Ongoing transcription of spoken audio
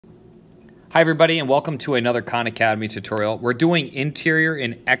Hi everybody, and welcome to another Khan Academy tutorial. We're doing interior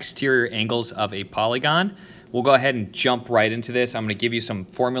and exterior angles of a polygon. We'll go ahead and jump right into this. I'm going to give you some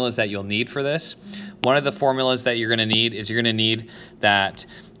formulas that you'll need for this. One of the formulas that you're going to need is you're going to need that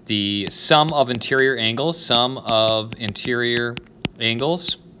the sum of interior angles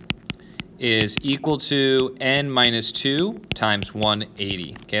is equal to n minus 2 times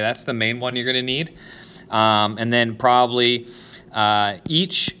 180. Okay, that's the main one you're going to need. And then probably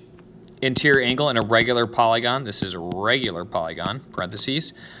each interior angle in a regular polygon, this is a regular polygon,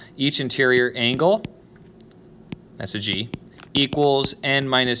 parentheses, each interior angle, that's a G, equals n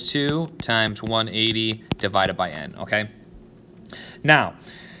minus 2 times 180 divided by n, okay? Now,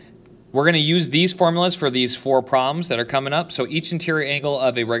 we're going to use these formulas for these four problems that are coming up. So each interior angle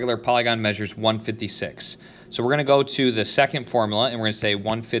of a regular polygon measures 156. So we're going to go to the second formula, and we're going to say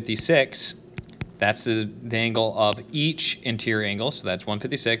 156, that's the angle of each interior angle, so that's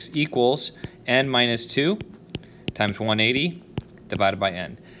 156, equals n minus 2 times 180 divided by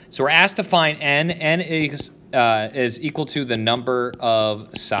n. So we're asked to find n. N is equal to the number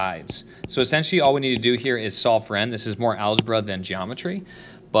of sides. So essentially all we need to do here is solve for n. This is more algebra than geometry,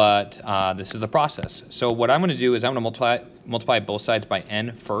 but this is the process. So what I'm going to do is I'm going to multiply both sides by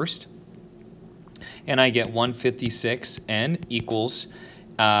n first, and I get 156n equals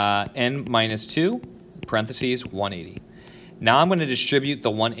n minus 2, parentheses, 180. Now I'm going to distribute the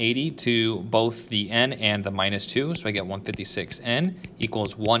 180 to both the n and the minus 2, so I get 156n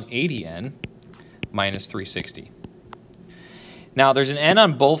equals 180n minus 360. Now there's an n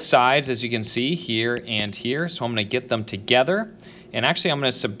on both sides, as you can see, here and here, so I'm going to get them together. And actually I'm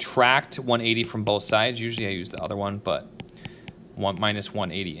going to subtract 180 from both sides. Usually I use the other one, but minus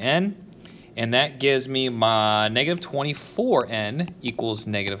 180n. And that gives me my negative 24n equals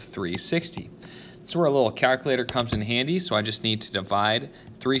negative 360. This is where a little calculator comes in handy, so I just need to divide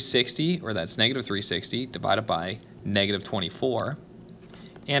 360, or that's negative 360, divided by negative 24,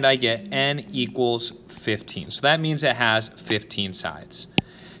 and I get n equals 15. So that means it has 15 sides.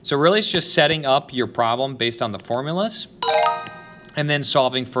 So really it's just setting up your problem based on the formulas, and then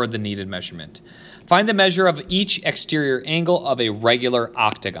solving for the needed measurement. Find the measure of each exterior angle of a regular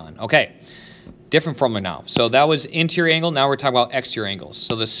octagon. Okay, different formula now. So that was interior angle, now we're talking about exterior angles.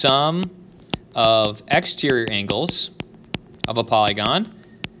 So the sum of exterior angles of a polygon,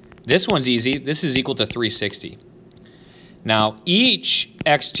 this one's easy, this is equal to 360. Now each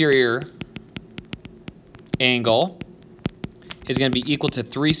exterior angle is going to be equal to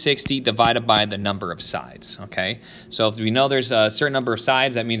 360 divided by the number of sides, okay? So if we know there's a certain number of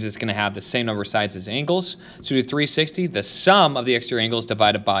sides, that means it's going to have the same number of sides as angles. So we do 360, the sum of the exterior angles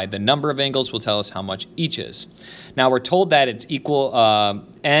divided by the number of angles will tell us how much each is. Now we're told that it's equal,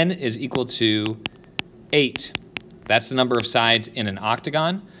 n is equal to 8. That's the number of sides in an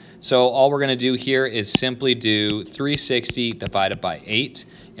octagon. So all we're going to do here is simply do 360 divided by 8,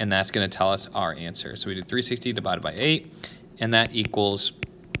 and that's going to tell us our answer. So we do 360 divided by 8, and that equals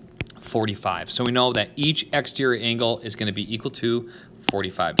 45. So we know that each exterior angle is going to be equal to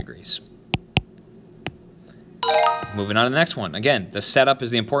 45 degrees. Moving on to the next one. Again, the setup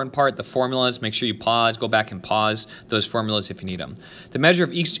is the important part. The formulas, make sure you pause, go back and pause those formulas if you need them. The measure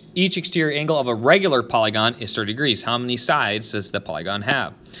of each exterior angle of a regular polygon is 30 degrees. How many sides does the polygon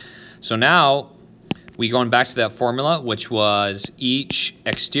have? So now, we're going back to that formula, which was each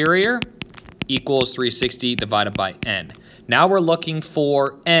exterior equals 360 divided by n. Now we're looking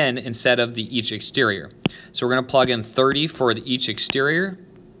for n instead of the each exterior. So we're going to plug in 30 for the each exterior.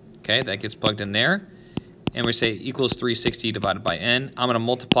 Okay, that gets plugged in there. And we say equals 360 divided by n. I'm going to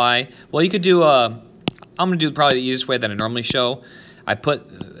multiply. Well, you could do, I'm going to do probably the easiest way that I normally show. I put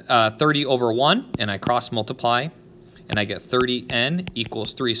 30 over 1, and I cross multiply. And I get 30n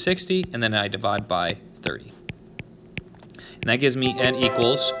equals 360, and then I divide by 30. And that gives me n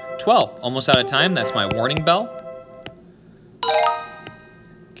equals 12. Almost out of time. That's my warning bell.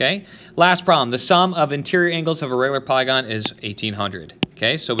 Okay, last problem. The sum of interior angles of a regular polygon is 1800.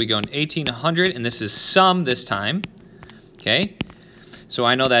 Okay, so we go in 1800, and this is sum this time. Okay, so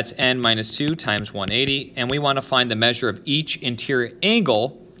I know that's n minus 2 times 180, and we want to find the measure of each interior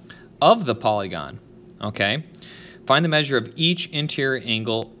angle of the polygon. Okay, find the measure of each interior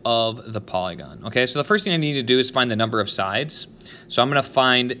angle of the polygon. Okay, so the first thing I need to do is find the number of sides. So I'm going to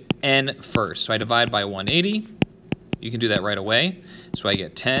find n first. So I divide by 180. You can do that right away. So I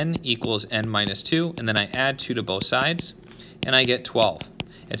get 10 equals n minus 2, and then I add 2 to both sides, and I get 12.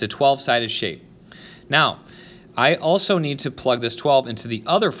 It's a 12-sided shape. Now, I also need to plug this 12 into the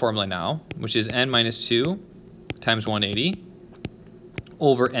other formula now, which is n minus 2 times 180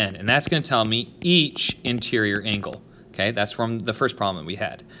 over n, and that's going to tell me each interior angle. Okay, that's from the first problem that we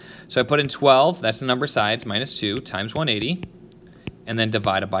had. So I put in 12, that's the number of sides, minus 2 times 180, and then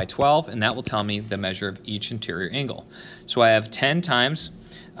divided by 12, and that will tell me the measure of each interior angle. So I have 10 times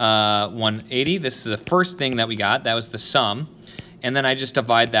 180. This is the first thing that we got. That was the sum. And then I just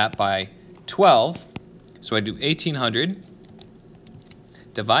divide that by 12. So I do 1800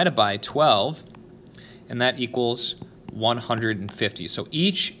 divided by 12, and that equals 150. So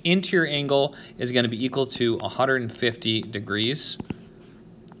each interior angle is going to be equal to 150 degrees,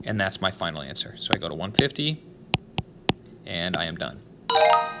 and that's my final answer. So I go to 150, and I am done.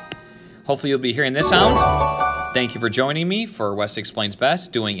 Hopefully you'll be hearing this sound. Thank you for joining me for Wes Explains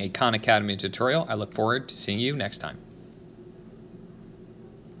Best, doing a Khan Academy tutorial. I look forward to seeing you next time.